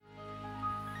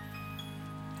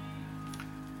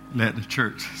Let the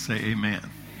church say amen.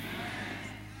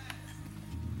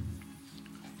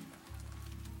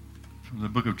 From the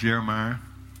book of Jeremiah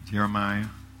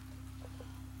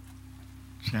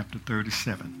chapter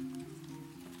 37.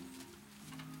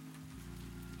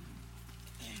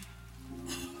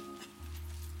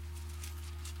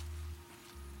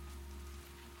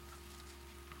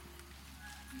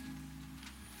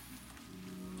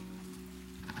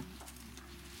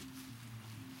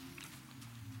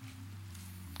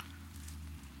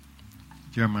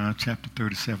 Jeremiah chapter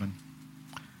 37.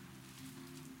 I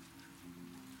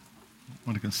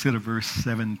want to consider verse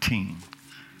 17.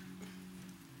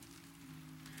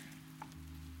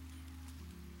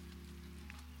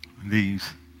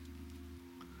 These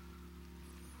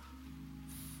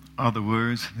are the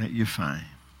words that you find.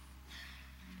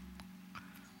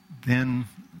 Then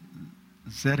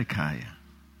Zedekiah,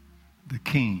 the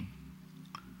king,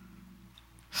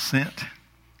 sent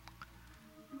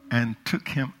and took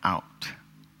him out.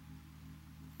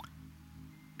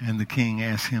 And the king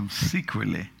asked him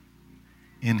secretly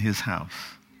in his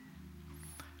house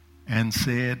and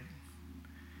said,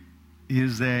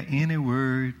 "Is there any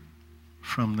word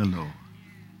from the Lord?"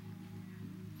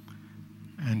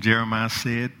 And Jeremiah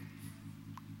said,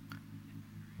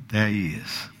 "There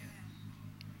is."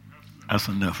 That's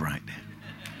enough right there.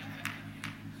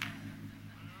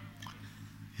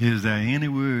 Is there any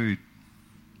word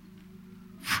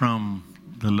from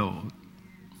the Lord?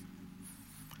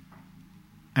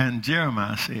 And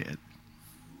Jeremiah said,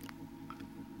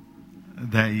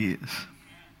 "There is."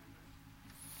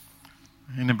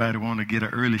 Anybody want to get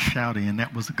an early shout in?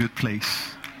 That was a good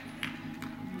place.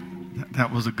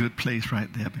 That was a good place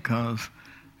right there, because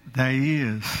there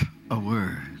is a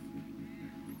word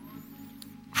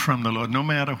from the Lord. No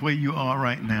matter where you are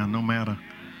right now, no matter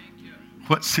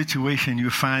what situation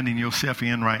you're finding yourself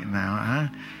in right now, I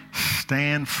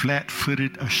stand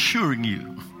flat-footed assuring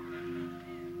you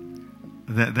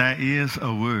that there is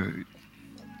a word.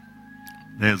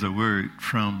 There's a word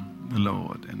from the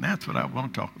Lord. And that's what I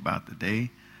want to talk about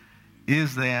today.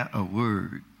 Is there a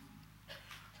word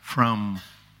from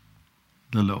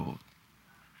the Lord?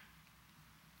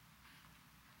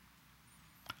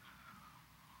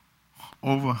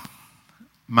 Over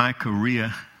my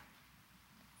career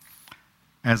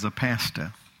as a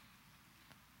pastor,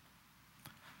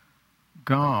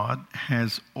 God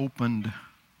has opened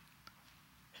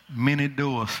many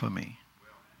doors for me.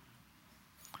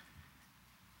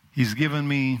 He's given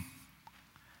me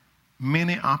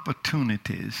many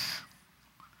opportunities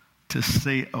to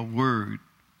say a word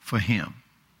for him.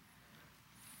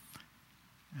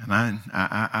 And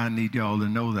I need y'all to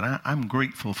know that I'm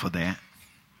grateful for that.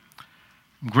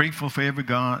 I'm grateful for every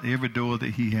door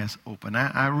that he has opened.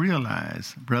 I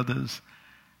realize, brothers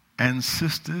and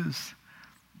sisters,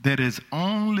 that it's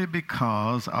only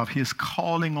because of his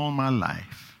calling on my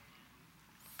life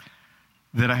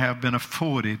that I have been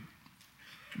afforded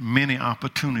many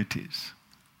opportunities.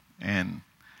 And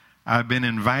I've been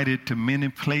invited to many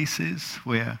places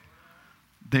where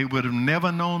they would have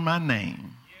never known my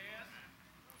name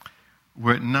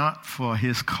were it not for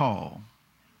his call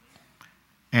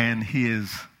and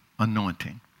his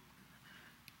anointing.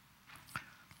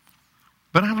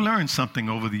 But I've learned something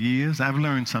over the years. I've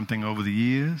learned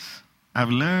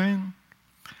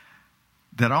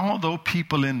that although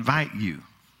people invite you,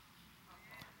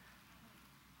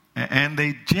 and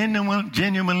they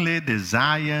genuinely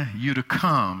desire you to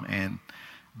come and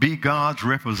be God's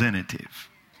representative,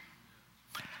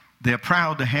 they're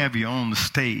proud to have you on the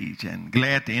stage and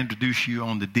glad to introduce you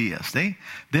on the dais.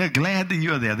 They're glad that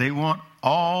you're there. They want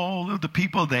all of the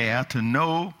people there to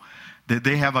know that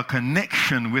they have a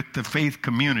connection with the faith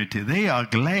community. They are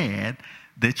glad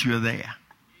that you're there.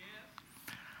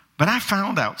 But I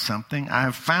found out something.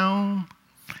 I found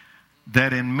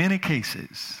that in many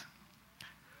cases,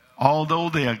 although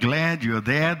they are glad you're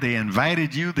there, they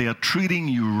invited you, they are treating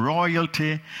you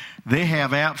royalty, they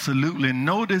have absolutely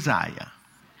no desire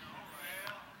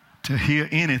to hear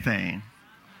anything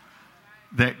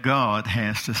that God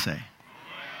has to say.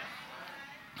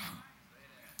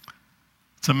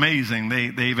 It's amazing.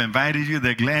 They've invited you.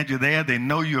 They're glad you're there. They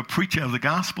know you're a preacher of the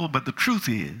gospel. But the truth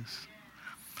is,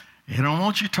 they don't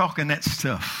want you talking that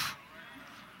stuff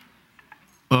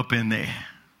up in there.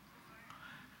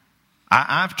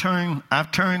 I've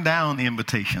turned down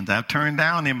invitations. I've turned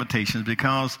down invitations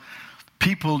because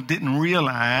people didn't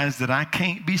realize that I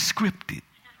can't be scripted.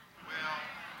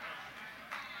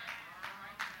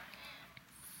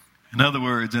 In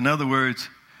other words,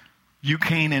 you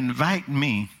can't invite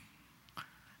me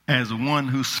as one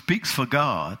who speaks for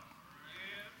God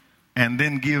and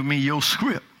then give me your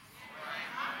script.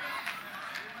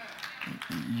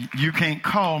 You can't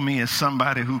call me as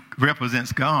somebody who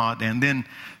represents God and then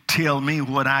tell me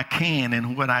what I can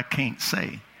and what I can't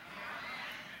say.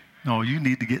 No, you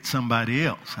need to get somebody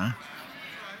else. Huh?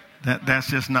 That's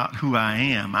just not who I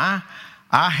am. I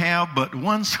have but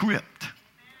one script,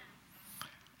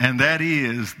 and that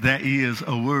is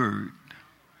a word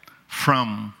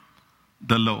from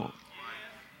the Lord.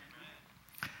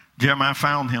 Jeremiah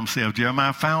found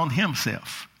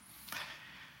himself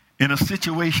in a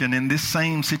situation, in this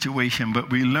same situation, but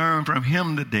we learn from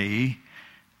him today,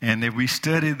 and if we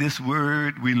study this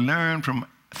word, we learn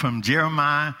from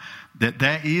Jeremiah that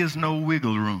there is no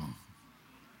wiggle room.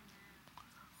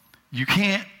 You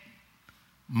can't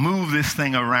move this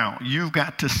thing around. You've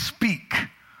got to speak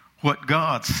what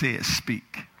God says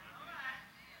speak.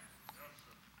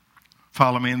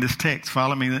 Follow me in this text.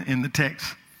 Follow me in the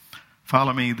text.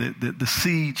 Follow me. The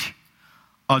siege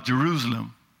of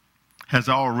Jerusalem has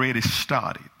already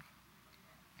started,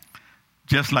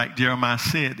 just like Jeremiah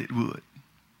said it would.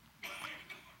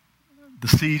 The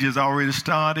siege has already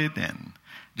started, and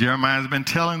Jeremiah has been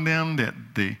telling them that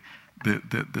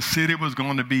the city was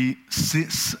going to be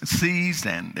seized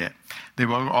and that they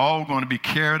were all going to be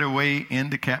carried away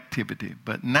into captivity.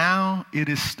 But now it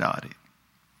is started.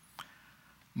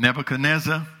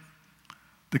 Nebuchadnezzar,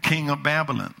 the king of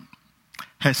Babylon,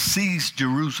 has seized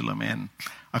Jerusalem, and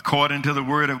according to the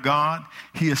word of God,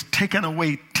 he has taken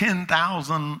away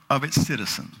 10,000 of its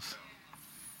citizens.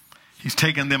 He's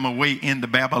taken them away into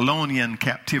Babylonian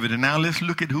captivity. Now let's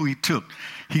look at who he took.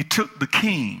 He took the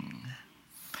king.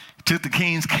 He took the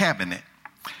king's cabinet.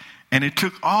 And he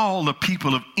took all the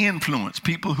people of influence,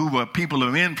 people who were people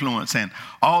of influence, and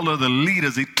all of the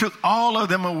leaders. He took all of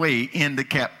them away into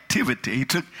captivity. He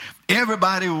took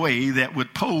everybody away that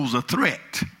would pose a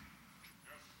threat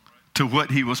to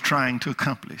what he was trying to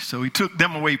accomplish. So he took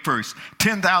them away first.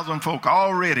 10,000 folk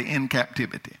already in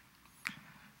captivity.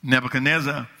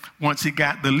 Nebuchadnezzar, once he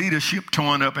got the leadership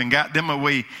torn up and got them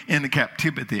away into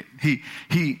captivity, he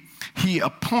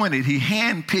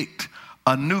handpicked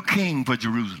a new king for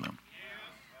Jerusalem.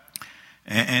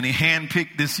 And he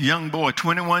handpicked this young boy,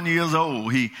 21 years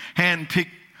old. He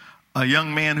handpicked a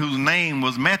young man whose name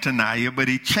was Mattaniah, but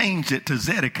he changed it to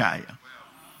Zedekiah.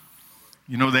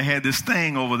 You know, they had this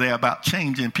thing over there about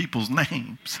changing people's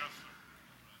names.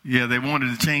 Yeah, they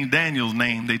wanted to change Daniel's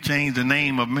name. They changed the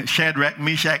name of Shadrach,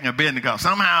 Meshach, and Abednego.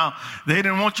 Somehow, they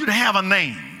didn't want you to have a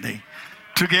name. They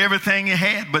took everything you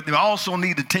had, but they also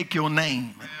need to take your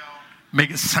name and make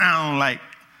it sound like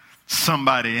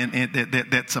somebody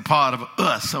that's a part of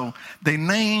us. So they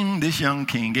named this young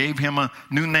king, gave him a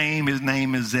new name. His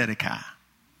name is Zedekiah.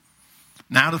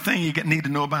 Now, the thing you need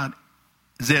to know about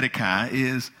Zedekiah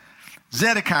is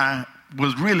Zedekiah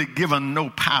was really given no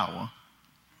power.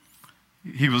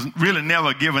 He was really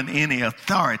never given any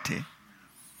authority.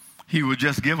 He was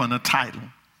just given a title.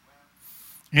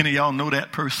 Any of y'all know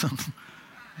that person?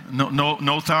 No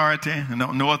authority,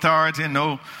 no authority,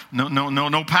 no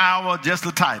power, just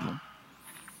a title.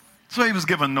 So he was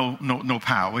given no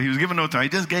power. He was given no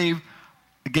authority. He just gave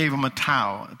him a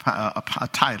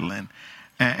title,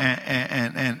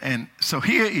 and so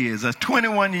here is a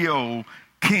 21-year-old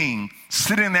king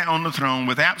sitting there on the throne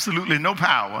with absolutely no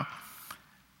power.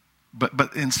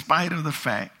 But in spite of the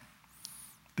fact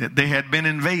that they had been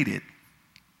invaded,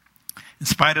 in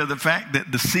spite of the fact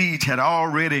that the siege had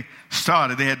already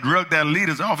started, they had drugged their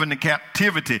leaders off into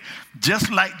captivity, just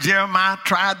like Jeremiah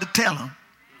tried to tell them.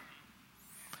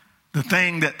 The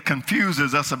thing that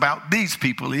confuses us about these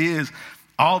people is,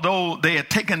 although they had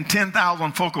taken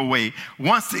 10,000 folk away,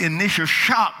 once the initial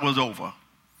shock was over,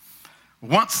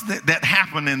 once that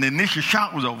happened and the initial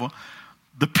shock was over,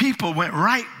 the people went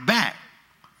right back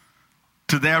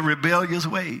to their rebellious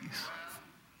ways.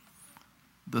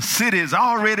 The city is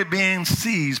already being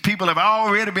seized. People have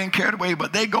already been carried away,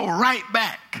 but they go right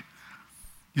back.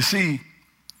 You see,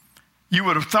 you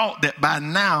would have thought that by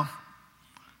now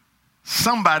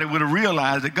somebody would have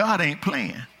realized that God ain't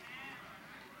playing.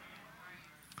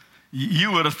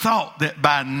 You would have thought that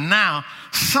by now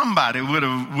somebody would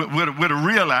have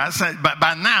realized.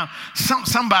 By now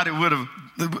somebody would have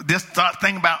just start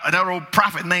thinking about that old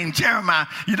prophet named Jeremiah.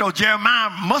 You know, Jeremiah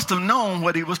must have known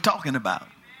what he was talking about.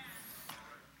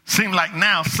 Seemed like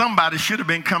now somebody should have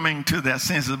been coming to their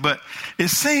senses, but it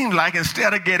seemed like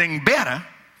instead of getting better,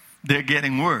 they're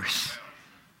getting worse.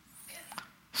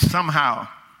 Somehow,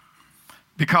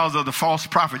 because of the false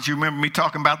prophets. You remember me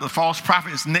talking about the false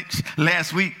prophets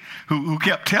last week who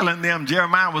kept telling them,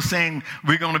 Jeremiah was saying,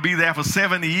 we're going to be there for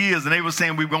 70 years, and they were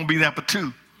saying we're going to be there for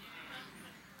 2.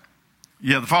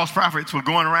 Yeah, the false prophets were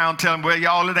going around telling, well,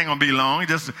 y'all, it ain't going to be long.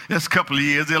 Just a couple of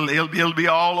years, it'll be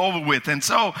all over with. And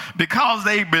so because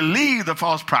they believed the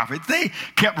false prophets, they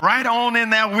kept right on in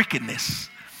their wickedness,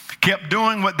 kept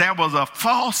doing what there was a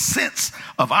false sense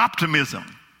of optimism.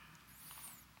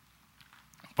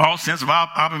 False sense of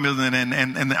optimism.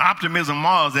 And the optimism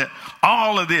was that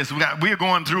all of this, we're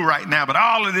going through right now, but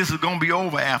all of this is going to be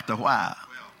over after a while.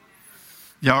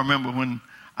 Y'all remember when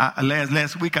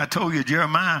last week I told you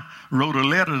Jeremiah wrote a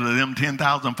letter to them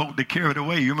 10,000 folk that carried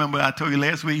away. You remember I told you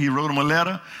last week he wrote them a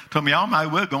letter? Told me, y'all might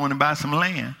well go in and buy some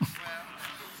land.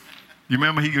 You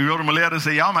remember he wrote them a letter and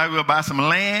said, y'all might well buy some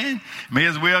land. May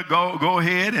as well go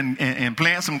ahead and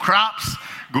plant some crops.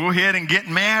 Go ahead and get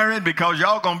married because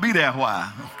y'all going to be there a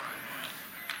while.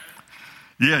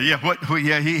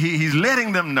 He's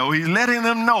letting them know. He's letting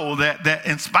them know that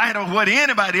in spite of what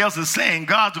anybody else is saying,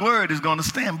 God's word is going to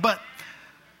stand. But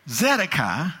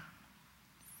Zedekiah,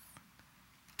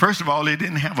 first of all, he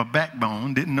didn't have a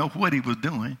backbone, didn't know what he was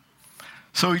doing.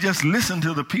 So he just listened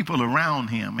to the people around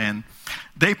him, and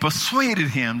they persuaded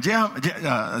him.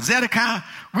 Zedekiah,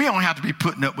 we don't have to be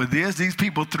putting up with this. These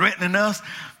people threatening us.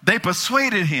 They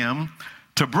persuaded him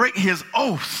to break his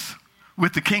oath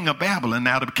with the king of Babylon.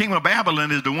 Now, the king of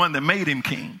Babylon is the one that made him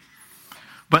king.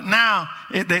 But now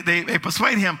they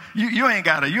persuade him, you ain't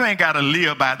got to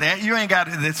live by that. You ain't got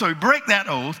to. So he break that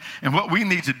oath. And what we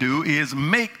need to do is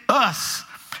make us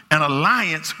an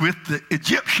alliance with the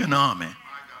Egyptian army.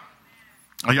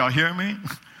 Are y'all hearing me?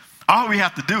 All we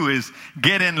have to do is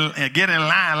get in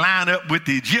line up with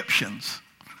the Egyptians.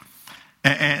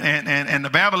 And the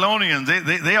Babylonians,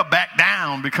 they'll back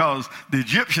down because the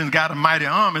Egyptians got a mighty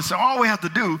army. So all we have to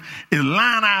do is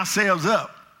line ourselves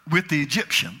up with the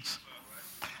Egyptians.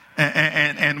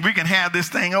 And we can have this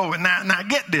thing over. Now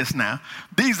get this now.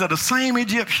 These are the same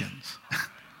Egyptians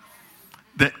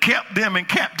that kept them in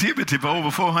captivity for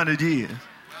over 400 years.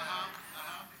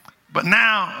 But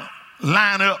now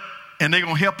line up and they're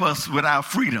going to help us with our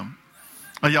freedom.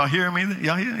 Are y'all hearing me?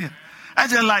 Y'all hear me?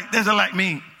 That's just like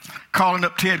me calling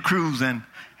up Ted Cruz and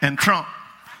Trump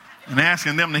and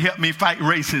asking them to help me fight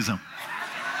racism.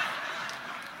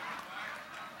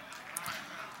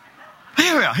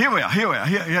 Here we are.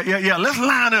 Yeah, let's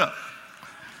line up.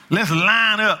 Let's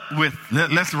line up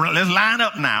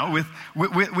now with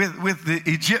the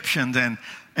Egyptians and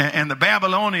the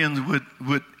Babylonians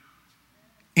would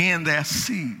end their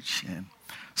siege. And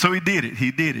so he did it.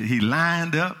 He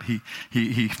lined up.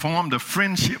 He formed a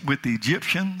friendship with the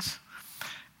Egyptians.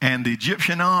 And the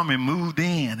Egyptian army moved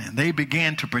in, and they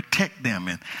began to protect them.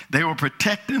 And they were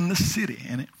protecting the city.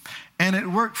 And it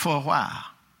worked for a while.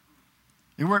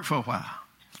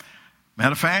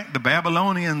 Matter of fact, the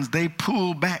Babylonians, they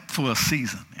pulled back for a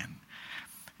season.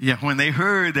 And when they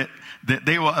heard that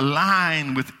they were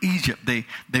aligned with Egypt, they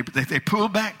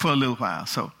pulled back for a little while.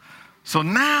 So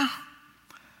now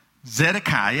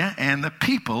Zedekiah and the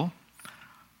people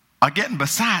are getting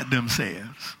beside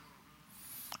themselves.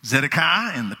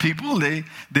 Zedekiah and the people, they're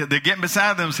getting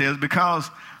beside themselves because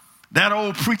that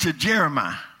old preacher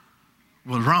Jeremiah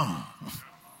was wrong.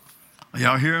 Are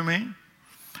y'all hearing me?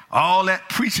 All that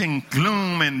preaching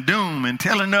gloom and doom and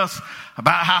telling us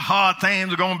about how hard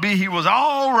things are going to be, he was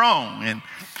all wrong. And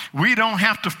we don't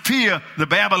have to fear the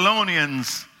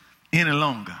Babylonians any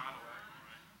longer.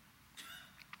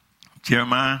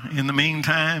 Jeremiah, in the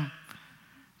meantime,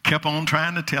 kept on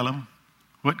trying to tell them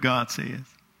what God says.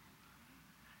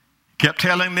 Kept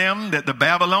telling them that the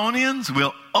Babylonians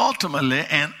will ultimately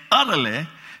and utterly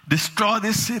destroy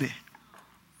this city.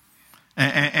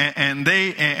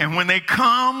 And when they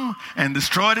come and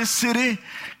destroy this city,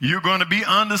 you're going to be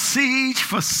under siege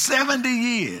for 70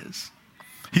 years.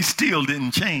 He still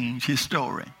didn't change his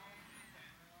story.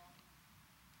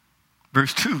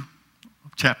 Verse 2,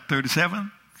 chapter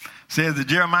 37, says that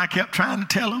Jeremiah kept trying to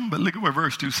tell them, but look at what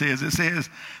verse 2 says. It says,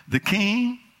 the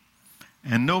king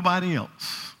and nobody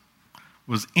else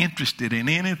was interested in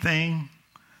anything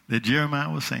that Jeremiah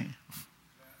was saying.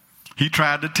 He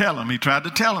tried to tell him,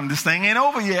 this thing ain't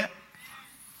over yet.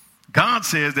 God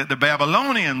says that the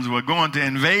Babylonians were going to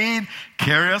invade,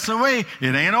 carry us away.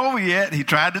 It ain't over yet. He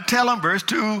tried to tell them, verse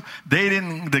 2,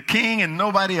 the king and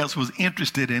nobody else was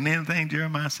interested in anything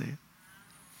Jeremiah said.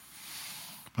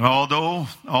 But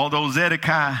although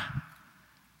Zedekiah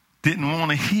didn't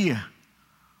want to hear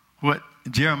what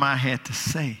Jeremiah had to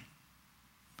say,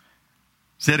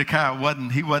 Zedekiah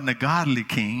wasn't a godly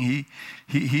king.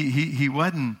 He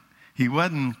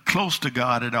wasn't close to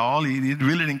God at all. He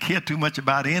really didn't care too much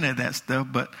about any of that stuff.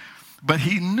 But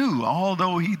he knew,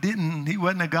 although he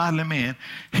wasn't a godly man,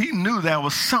 he knew there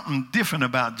was something different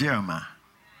about Jeremiah.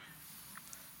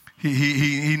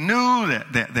 He knew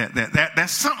that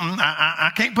that's something.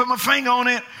 I can't put my finger on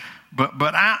it,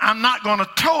 but I'm not going to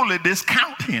totally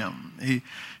discount him.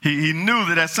 He knew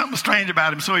that there's something strange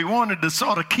about him, so he wanted to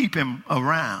sort of keep him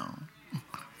around.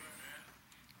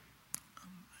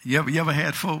 You ever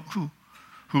had folk who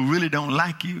really don't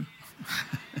like you?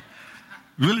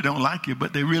 Really don't like you,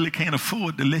 but they really can't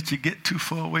afford to let you get too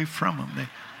far away from them.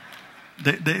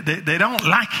 They don't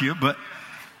like you, but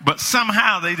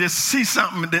somehow they just see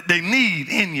something that they need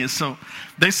in you, so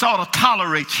they sort of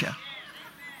tolerate you.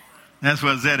 That's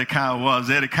what Zedekiah was.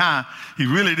 Zedekiah, he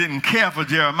really didn't care for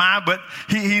Jeremiah, but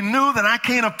he knew that I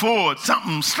can't afford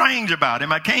something strange about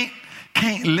him. I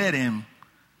can't let him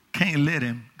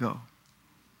go.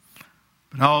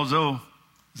 But although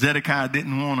Zedekiah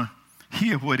didn't want to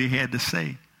hear what he had to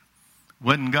say,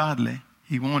 wasn't godly,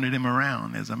 he wanted him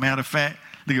around. As a matter of fact,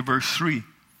 look at verse 3.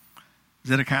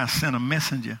 Zedekiah sent a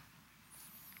messenger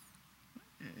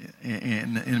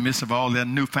in the midst of all that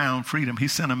newfound freedom. He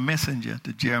sent a messenger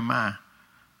to Jeremiah.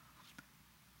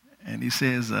 And he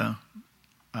says,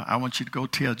 I want you to go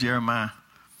tell Jeremiah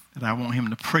that I want him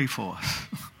to pray for us.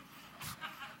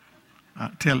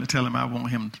 Tell him I want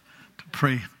him to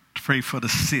pray for the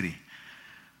city.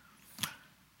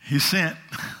 He sent,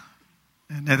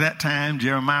 and at that time,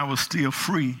 Jeremiah was still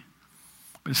free.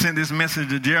 But sent this message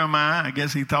to Jeremiah. I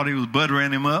guess he thought he was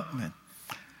buttering him up.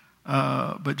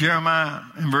 But Jeremiah,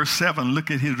 in verse 7, look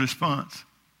at his response.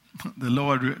 The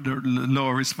Lord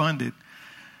responded.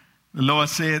 The Lord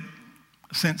said,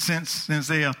 since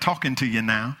they are talking to you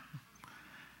now,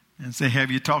 and say, have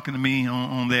you talking to me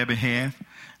on their behalf?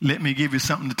 Let me give you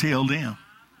something to tell them.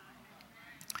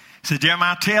 He said,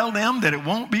 Jeremiah, tell them that it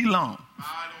won't be long.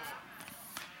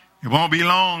 It won't be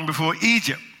long before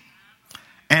Egypt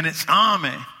and its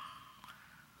army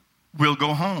will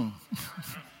go home.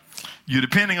 You're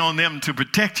depending on them to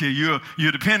protect you.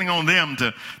 You're depending on them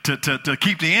to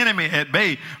keep the enemy at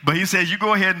bay. But he says, you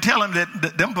go ahead and tell them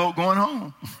that them folk going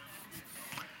home.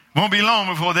 Won't be long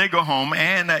before they go home.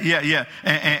 And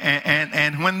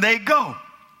and when they go,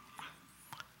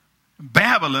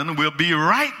 Babylon will be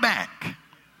right back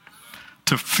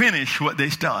to finish what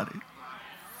they started.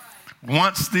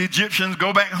 Once the Egyptians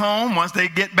go back home, once they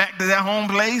get back to their home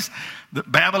place, the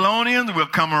Babylonians will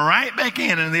come right back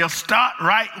in and they'll start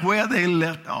right where they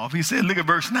left off. He said, look at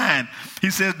verse 9.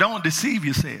 He says, don't deceive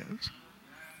yourselves.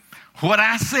 What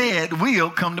I said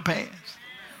will come to pass.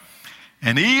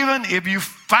 And even if you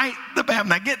fight the Babylonians,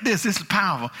 now get this is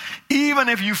powerful. Even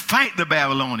if you fight the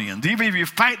Babylonians,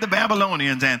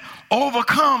 and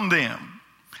overcome them,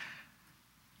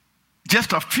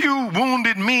 just a few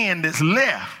wounded men that's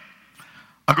left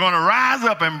are going to rise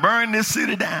up and burn this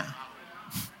city down.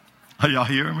 Are y'all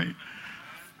hearing me?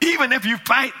 Even if you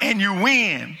fight and you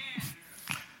win,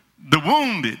 the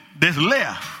wounded that's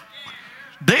left,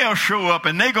 they'll show up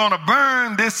and they're going to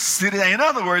burn this city. In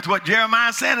other words, what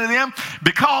Jeremiah said to them,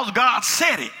 because God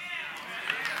said it.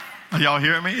 Are y'all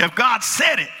hearing me? If God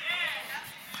said it,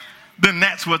 then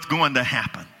that's what's going to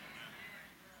happen.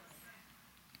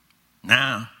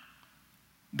 Now,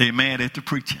 they're mad at the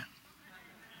preacher.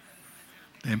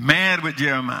 They're mad with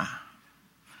Jeremiah.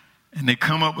 And they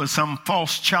come up with some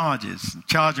false charges,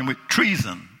 charge him with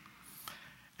treason,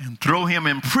 and throw him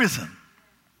in prison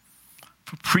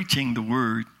for preaching the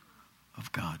word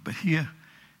of God. But here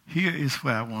is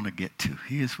where I want to get to.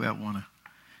 Here's where I want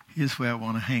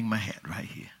to hang my hat right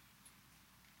here.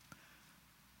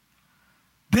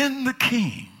 Then the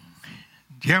king,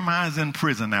 Jeremiah's in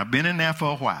prison now, been in there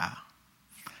for a while.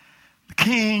 The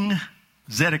king,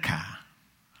 Zedekiah,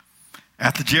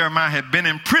 after Jeremiah had been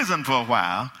in prison for a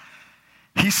while,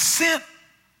 he sent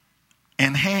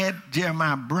and had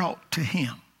Jeremiah brought to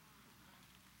him.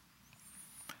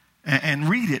 And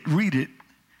read it.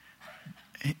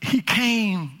 He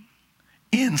came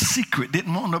in secret,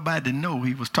 didn't want nobody to know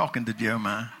he was talking to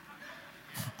Jeremiah.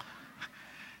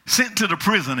 Sent to the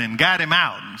prison and got him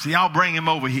out. And said, y'all bring him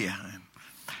over here. And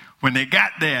when they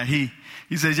got there, he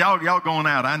says, y'all going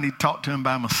out. I need to talk to him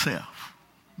by myself.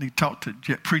 I need to talk to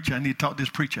preacher. I need to talk to this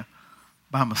preacher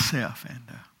by myself. And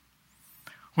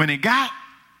when he got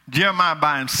Jeremiah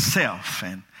by himself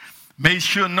and made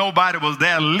sure nobody was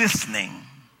there listening,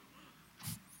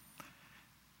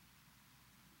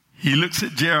 he looks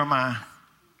at Jeremiah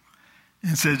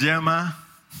and says, Jeremiah,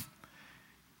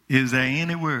 is there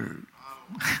any word?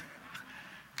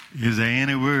 Is there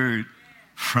any word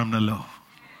from the Lord?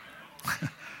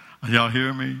 Are y'all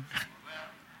hearing me?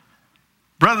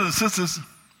 Brothers and sisters,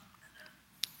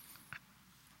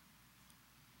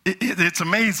 it's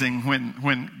amazing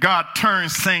when God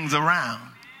turns things around.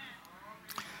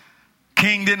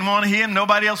 king didn't want to hear him.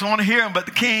 Nobody else wanted to hear him, but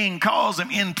the king calls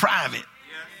him in private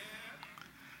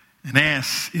and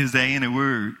asks, is there any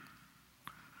word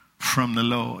from the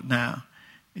Lord? Now,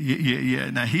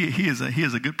 now here's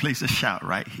a good place to shout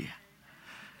right here.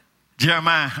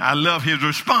 Jeremiah, I love his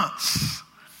response.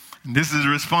 And this is a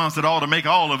response that ought to make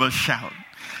all of us shout.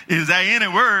 Is there any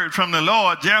word from the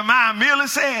Lord? Jeremiah merely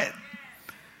said,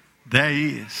 there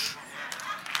is.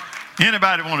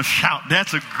 Anybody want to shout?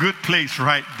 That's a good place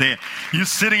right there. You're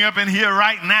sitting up in here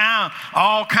right now,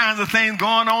 all kinds of things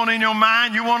going on in your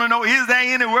mind. You want to know, is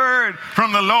there any word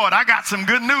from the Lord? I got some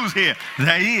good news here.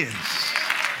 There is.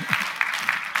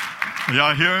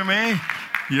 Y'all hearing me?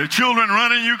 Your children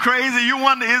running you crazy. You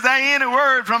wonder, is there any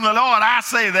word from the Lord? I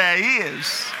say there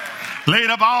is.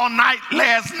 Laid up all night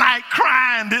last night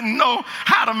crying, didn't know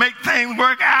how to make things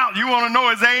work out. You want to know,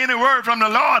 is there any word from the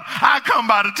Lord? I come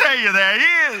by to tell you there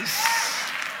is.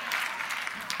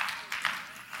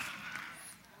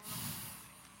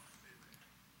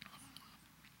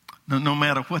 No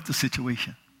matter what the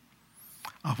situation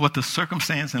or what the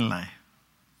circumstance in life,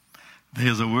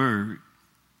 there's a word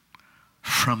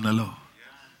from the Lord.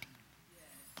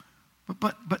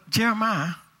 But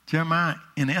Jeremiah,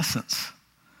 in essence,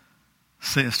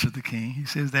 says to the king, he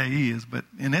says there he is, but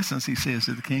in essence he says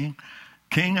to the king,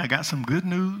 King, I got some good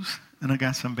news and I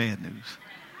got some bad news.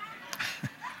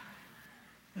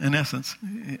 In essence,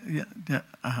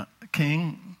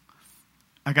 King,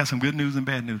 I got some good news and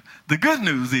bad news. The good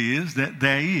news is that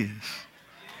there is.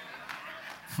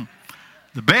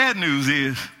 The bad news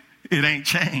is it ain't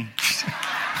changed.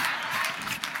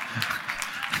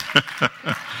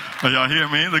 Y'all hear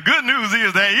me? The good news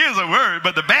is there is a word,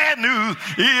 but the bad news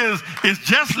is it's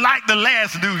just like the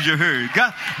last news you heard.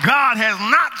 God has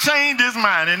not changed his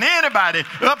mind, and anybody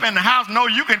up in the house know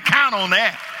you can count on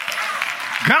that.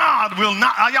 God will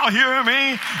not. Are y'all hearing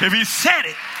me? If he said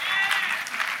it.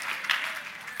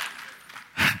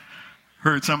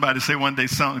 Heard somebody say one day,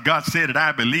 God said it,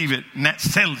 I believe it, and that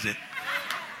settles it.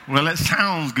 Well, that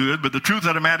sounds good, but the truth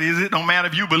of the matter is it don't matter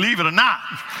if you believe it or not.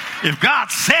 If God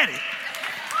said it,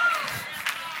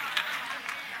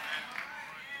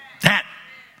 that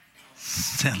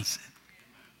settles it.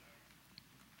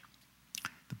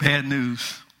 The bad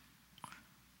news,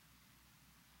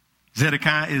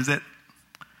 Zedekiah, is that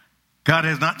God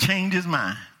has not changed his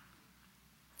mind.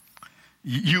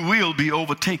 You will be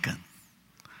overtaken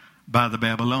by the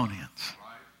Babylonians.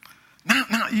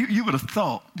 Now you would have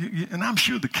thought, and I'm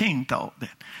sure the king thought that,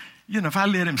 if I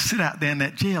let him sit out there in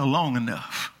that jail long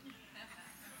enough,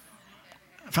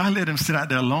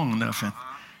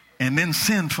 and then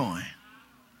send for him,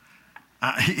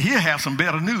 he'll have some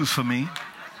better news for me.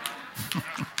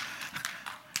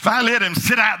 If I let him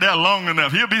sit out there long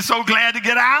enough, he'll be so glad to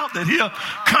get out that he'll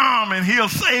come and he'll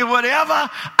say whatever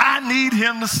I need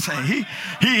him to say.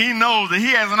 He knows that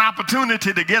he has an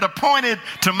opportunity to get appointed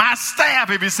to my staff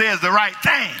if he says the right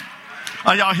thing.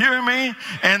 Are y'all hearing me?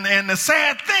 And the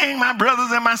sad thing, my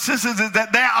brothers and my sisters, is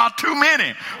that there are too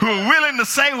many who are willing to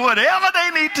say whatever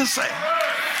they need to say.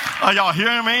 Are y'all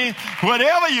hearing me?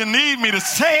 Whatever you need me to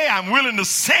say, I'm willing to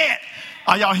say it.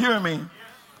 Are y'all hearing me?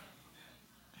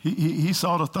 He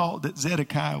sort of thought that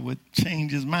Zedekiah would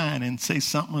change his mind and say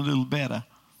something a little better.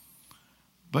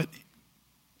 But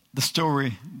the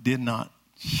story did not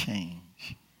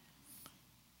change.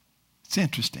 It's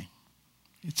interesting.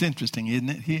 It's interesting, isn't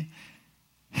it?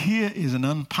 Here is an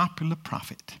unpopular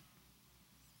prophet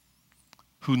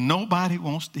who nobody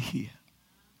wants to hear.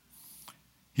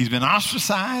 He's been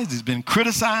ostracized, he's been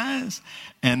criticized,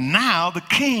 and now the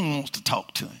king wants to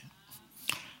talk to him.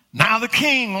 Now the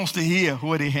king wants to hear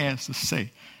what he has to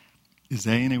say. Is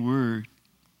there any word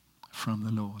from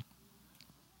the Lord?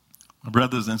 My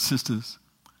brothers and sisters,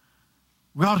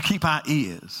 we ought to keep our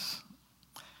ears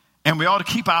and we ought to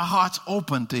keep our hearts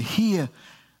open to hear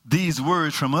these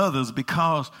words from others,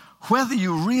 because whether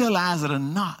you realize it or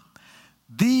not,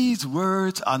 these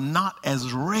words are not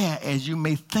as rare as you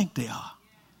may think they are.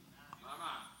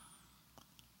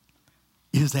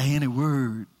 Is there any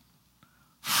word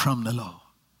from the Lord?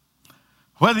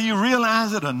 Whether you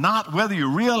realize it or not,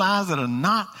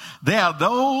 there are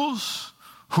those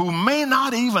who may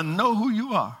not even know who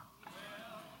you are.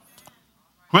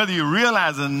 Whether you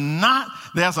realize it or not,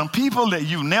 there are some people that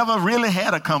you've never really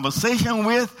had a conversation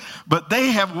with, but they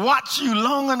have watched you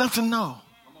long enough to know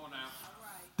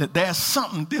that there's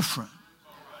something different.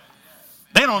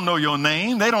 They don't know your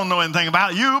name. They don't know anything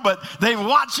about you, but they've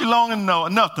watched you long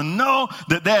enough to know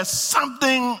that there's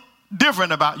something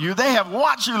different about you. They have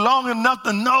watched you long enough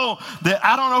to know that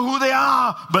I don't know who they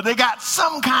are, but they got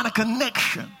some kind of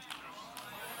connection.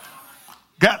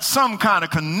 Got some kind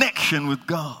of connection with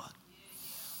God.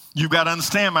 You got to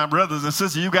understand, my brothers and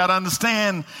sisters, you got to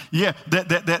understand,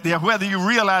 that whether you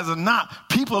realize it or not,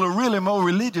 people are really more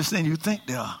religious than you think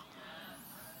they are.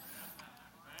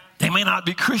 They may not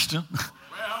be Christian,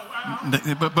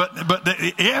 but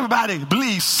everybody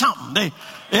believes something.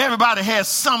 Everybody has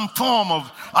some form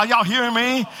of, are y'all hearing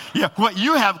me? Yeah. What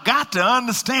you have got to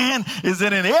understand is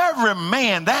that in every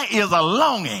man there is a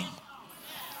longing.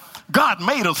 God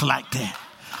made us like that.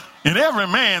 In every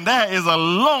man there is a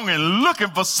longing, looking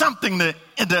for something to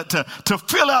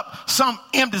fill up some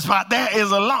empty spot. There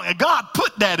is a longing. God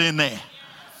put that in there.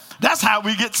 That's how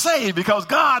we get saved, because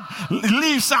God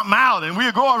leaves something out and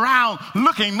we go around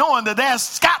looking, knowing that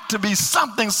there's got to be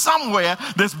something somewhere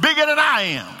that's bigger than I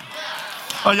am.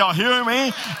 Are y'all hearing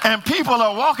me? And people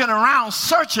are walking around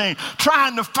searching,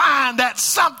 trying to find that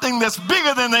something that's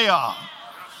bigger than they are.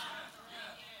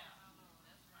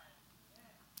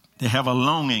 They have a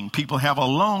longing. People have a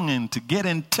longing to get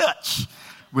in touch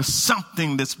with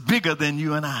something that's bigger than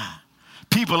you and I.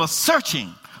 People are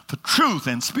searching for truth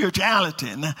and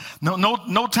spirituality.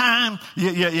 No time.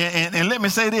 And let me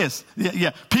say this.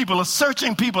 People are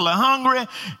searching. People are hungry.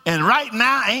 And right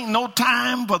now ain't no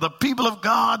time for the people of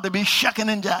God to be shucking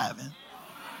and jiving.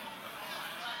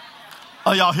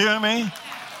 Are y'all hearing me?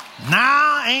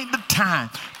 Now ain't the time.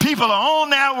 People are on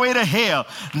their way to hell.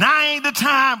 Now ain't the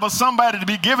time for somebody to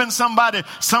be giving somebody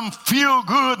some feel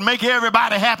good, make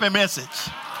everybody happy message.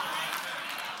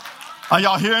 Are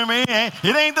y'all hearing me?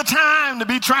 It ain't the time to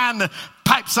be trying to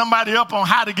pipe somebody up on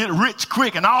how to get rich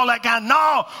quick and all that kind of.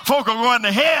 No, folk are going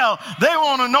to hell. They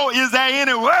want to know, is there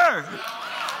any word?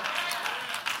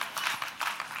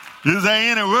 Is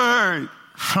there any word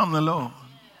from the Lord?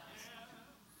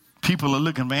 People are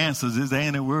looking for answers. Is there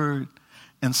any word?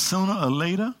 And sooner or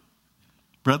later,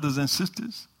 brothers and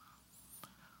sisters,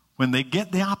 when they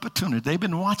get the opportunity, they've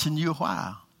been watching you a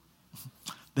while.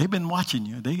 They've been watching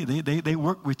you. They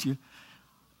work with you.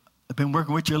 They've been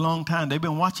working with you a long time. They've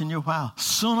been watching you a while.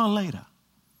 Sooner or later,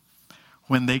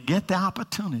 when they get the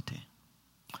opportunity,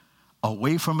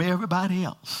 away from everybody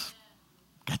else,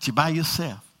 got you by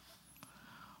yourself.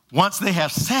 Once they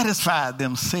have satisfied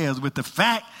themselves with the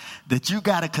fact that you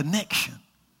got a connection,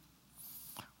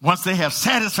 once they have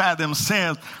satisfied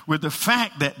themselves with the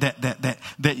fact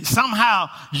that somehow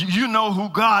you know who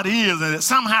God is and that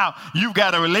somehow you've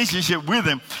got a relationship with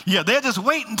him, they're just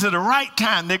waiting to the right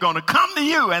time. They're going to come to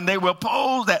you and they will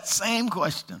pose that same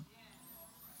question.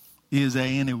 Is there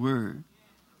any word?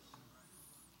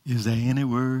 Is there any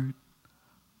word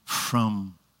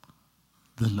from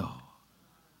the Lord?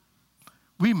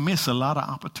 We miss a lot of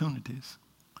opportunities.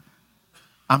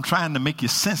 I'm trying to make you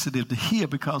sensitive to hear,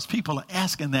 because people are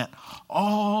asking that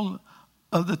all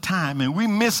of the time. And we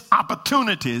miss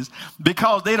opportunities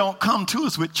because they don't come to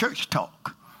us with church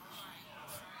talk.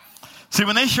 See,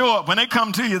 when they show up, when they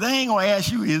come to you, they ain't going to ask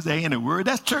you, is there any word?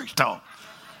 That's church talk.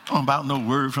 I don't about no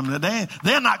word from the Lord.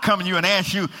 They're not coming to you and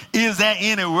ask you, is there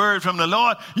any word from the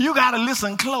Lord? You got to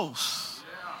listen close.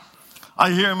 Are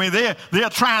you hearing me? They're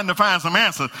trying to find some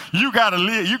answers. You got to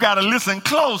listen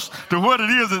close to what it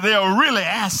is that they are really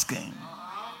asking.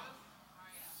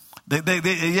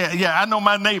 I know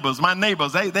my neighbors.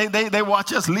 They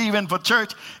watch us leaving for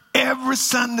church every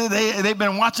Sunday. They've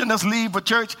been watching us leave for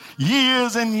church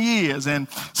years and years. And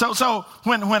so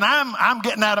when I'm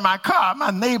getting out of my car,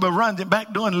 my neighbor runs it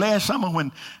back during last summer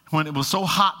when it was so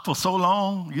hot for so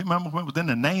long. You remember when it was in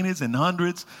the 90s and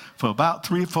 100s for about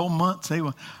 3 or 4 months?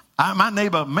 My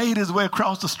neighbor made his way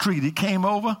across the street. He came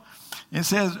over and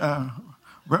says,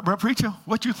 preacher,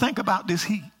 what you think about this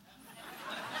heat?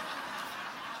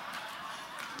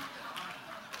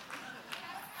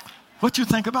 What you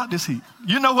think about this heat?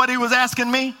 You know what he was asking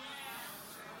me?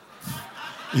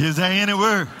 Is there any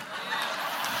word?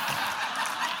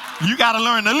 You got to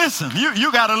learn to listen.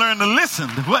 You got to learn to listen.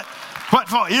 What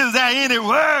for? Is there any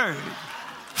word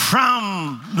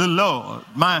from the Lord?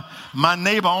 My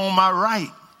neighbor on my right,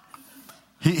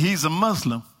 he's a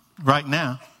Muslim right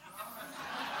now.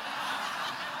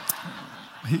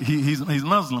 He's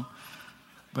Muslim,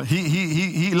 but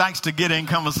he likes to get in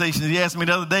conversations. He asked me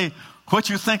the other day, what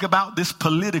you think about this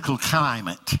political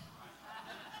climate?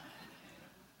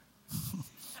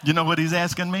 You know what he's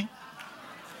asking me?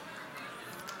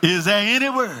 Is there any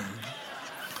word?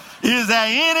 Is there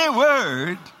any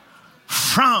word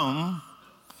from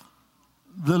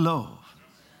the Lord?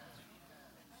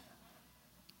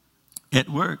 At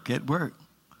work,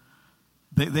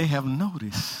 they have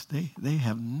noticed. They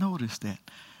have noticed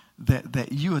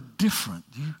that you are different.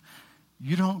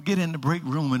 You don't get in the break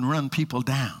room and run people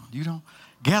down. You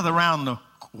gather around the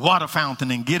water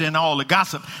fountain and get in all the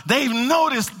gossip. They've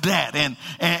noticed that.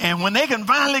 And when they can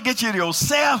finally get you to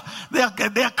yourself, they'll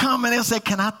come and they'll say,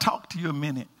 can I talk to you a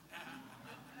minute?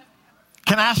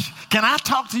 Can I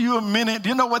talk to you a minute?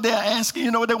 You know what they're asking?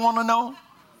 You know what they want to know?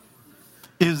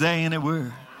 Is there any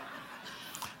word?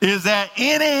 Is there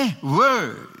any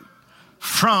word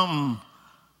from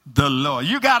the Lord?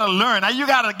 You got to learn. Now you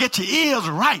got to get your ears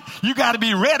right. You got to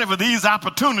be ready for these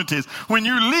opportunities. When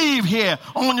you leave here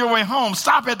on your way home,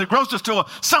 stop at the grocery store.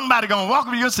 Somebody going to walk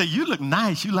up to you and say, you look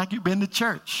nice. You like you've been to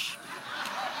church.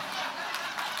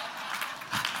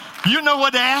 You know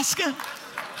what they're asking?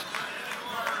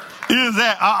 Is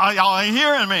that, y'all ain't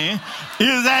hearing me?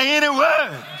 Is there any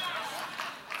word?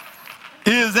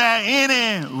 Is there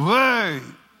any word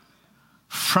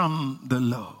from the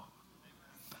Lord?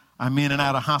 I'm in and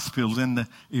out of hospitals in the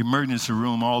emergency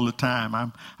room all the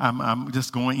time. I'm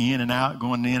just going in and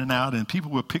out, and people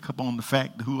will pick up on the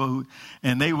fact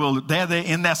and they're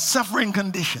in that suffering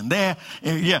condition.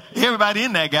 Everybody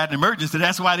in there got an emergency.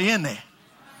 That's why they're in there.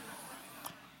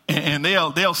 And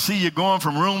they'll see you going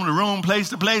from room to room, place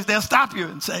to place. They'll stop you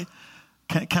and say,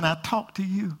 can I talk to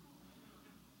you?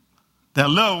 Their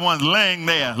loved ones laying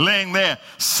there,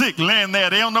 sick, laying there.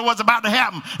 They don't know what's about to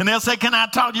happen. And they'll say, can I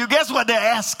talk to you? Guess what they're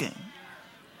asking?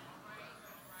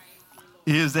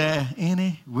 Is there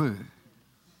any word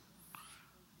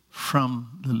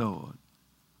from the Lord?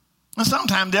 And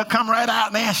sometimes they'll come right out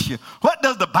and ask you, what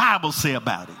does the Bible say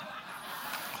about it?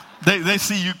 They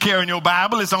see you carrying your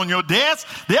Bible. It's on your desk.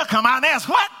 They'll come out and ask,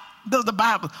 what does the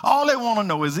Bible? All they want to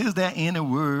know is there any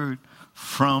word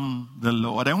from the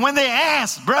Lord? And when they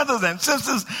ask, brothers and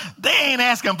sisters, they ain't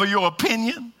asking for your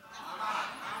opinion.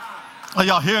 Are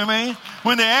y'all hearing me?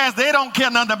 When they ask, they don't care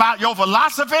nothing about your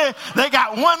philosophy. They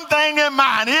got one thing in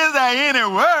mind. Is there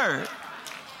any word?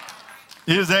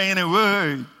 Is there any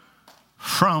word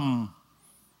from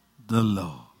the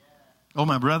Lord? Oh,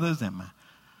 my brothers and my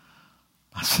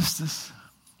sisters,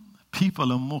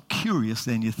 people are more curious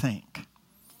than you think.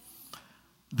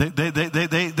 They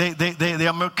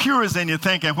are more curious than you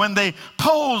think. And when they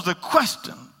pose the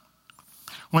question,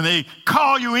 when they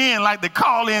call you in like they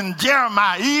call in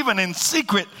Jeremiah, even in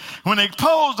secret, when they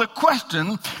pose the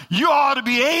question, you ought to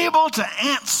be able to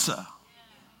answer.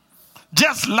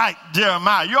 Just like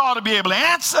Jeremiah, you ought to be able to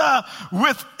answer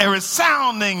with a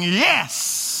resounding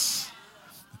yes.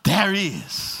 There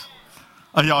is.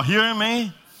 Are y'all hearing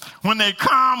me? When they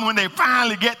come, when they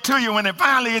finally get to you, when they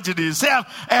finally get you to yourself,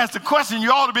 ask the question,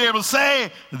 you ought to be able to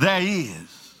say, there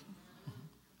is.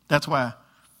 That's why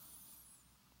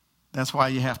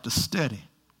you have to study.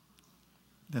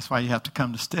 That's why you have to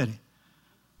come to study.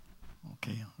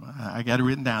 Okay, I got it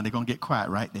written down. They're going to get quiet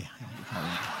right there.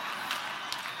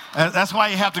 That's why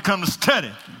you have to come to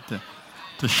study,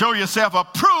 to show yourself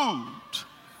approved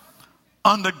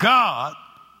under God,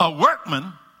 a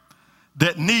workman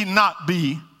that need not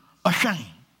be ashamed.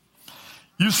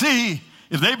 You see,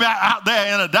 if they be out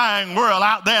there in a dying world,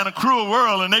 out there in a cruel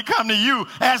world, and they come to you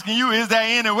asking you, is there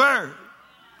any word?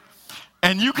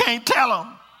 And you can't tell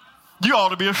them, you ought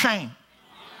to be ashamed.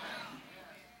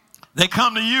 They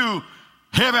come to you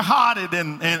heavy-hearted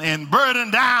and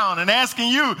burdened down and asking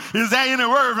you, is there any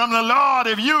word from the Lord?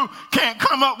 If you can't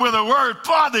come up with a word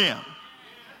for them,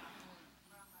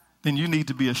 then you need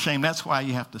to be ashamed. That's why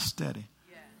you have to study.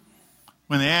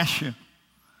 When they ask you,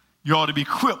 you ought to be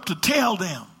equipped to tell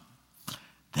them,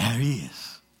 there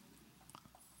is.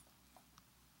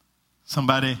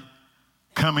 Somebody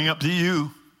coming up to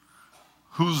you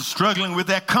who's struggling with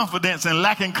that confidence and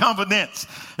lacking confidence.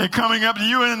 They're coming up to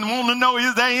you and want to know,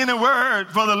 is there any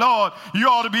word for the Lord? You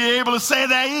ought to be able to say,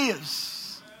 there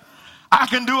is. I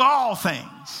can do all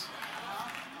things.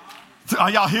 Are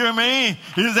y'all hearing me?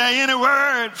 Is there any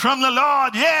word from the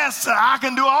Lord? Yes, I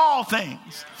can do all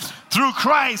things through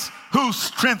Christ who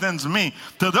strengthens me.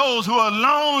 To those who are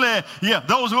lonely,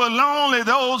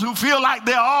 those who feel like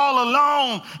they're all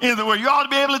alone in the world, you ought to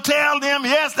be able to tell them,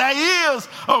 yes, there is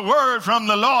a word from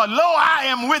the Lord. Lo, I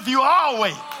am with you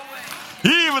always,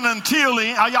 even until the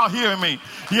end. Are y'all hearing me?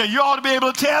 Yeah, you ought to be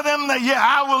able to tell them that,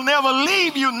 I will never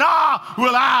leave you, nor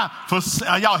will I forsake.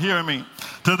 Are y'all hearing me?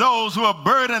 To those who are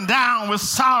burdened down with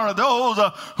sorrow, those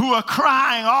who are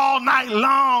crying all night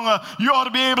long, you ought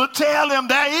to be able to tell them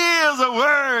there is a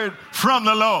word from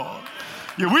the Lord.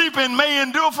 Your weeping may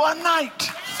endure for a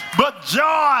night, but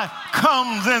joy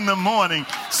comes in the morning.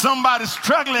 Somebody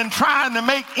struggling, trying to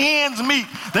make ends meet.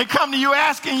 They come to you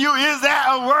asking you, is there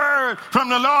a word from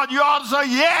the Lord? You ought to say,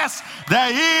 yes, there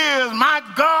is. My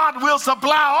God will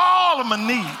supply all of my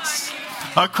needs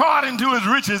according to his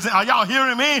riches. Are y'all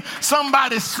hearing me?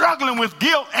 Somebody struggling with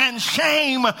guilt and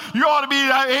shame, you ought to be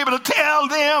able to tell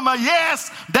them,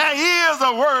 yes, there is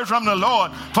a word from the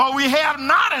Lord. For we have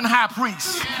not an high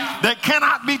priest that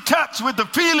cannot be touched with the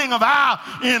feeling of our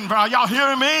infirmity. Are y'all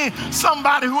hearing me?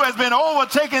 Somebody who has been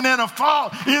overtaken in a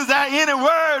fault, is there any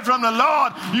word from the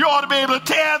Lord? You ought to be able to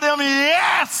tell them,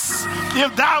 yes,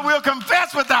 if thou wilt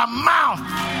confess with thy mouth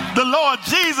the Lord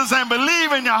Jesus and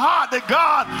believe in your heart that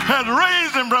God has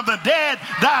raised him from the dead,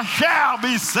 thou shalt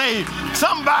be saved.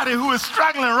 Somebody who is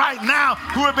struggling right now,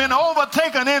 who have been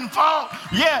overtaken in fault,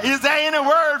 is there any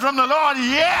word from the Lord?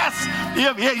 Yes.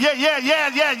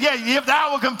 If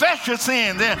thou wilt confess your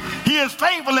sins, then he is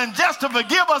faithful and just to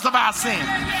forgive us of our sins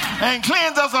and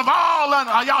cleanse us of all.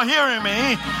 Are y'all hearing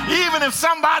me? Even if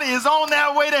somebody is on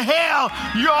their way to hell,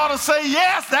 you ought to say,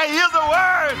 yes, there is a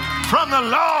word from the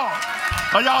Lord.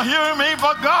 Are y'all hearing me?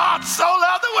 For God so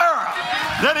loved the world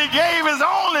that he gave his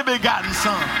only begotten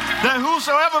son, that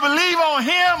whosoever believe on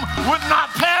him would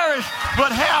not perish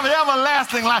but have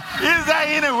everlasting life. Is there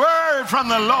any word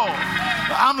from the Lord?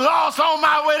 I'm lost on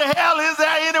my way to hell. Is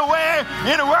there any word?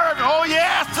 Oh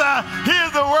yes,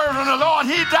 here's the word from the Lord.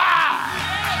 He died.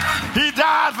 He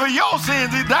died for your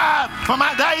sins. He died for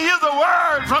mine. There is a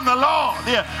word from the Lord.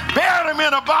 Yeah. Buried him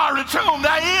in a borrowed tomb.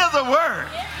 There is a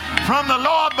word from the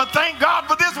Lord, but thank God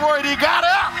for this word. He got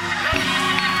up.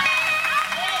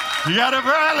 He got up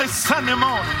early Sunday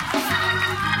morning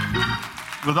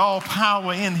with all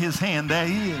power in his hand. There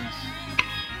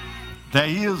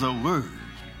is a word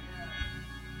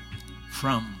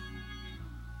from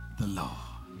the Lord.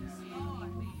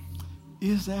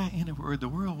 Is there any word? The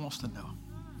world wants to know.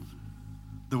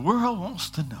 The world wants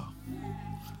to know.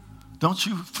 Don't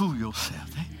you fool yourself.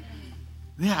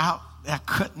 They're out there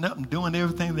cutting up and doing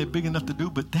everything they're big enough to do,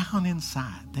 but down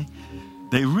inside,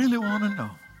 they really want to know,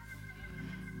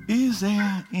 is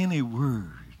there any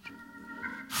word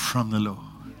from the Lord?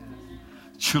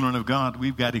 Children of God,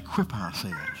 we've got to equip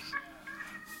ourselves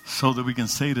so that we can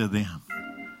say to them,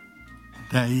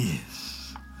 there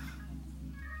is.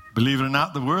 Believe it or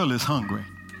not, the world is hungry.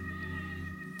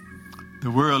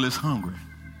 The world is hungry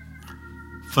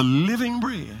for living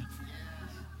bread.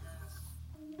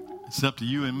 It's up to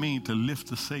you and me to lift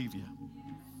the Savior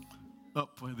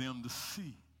up for them to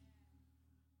see.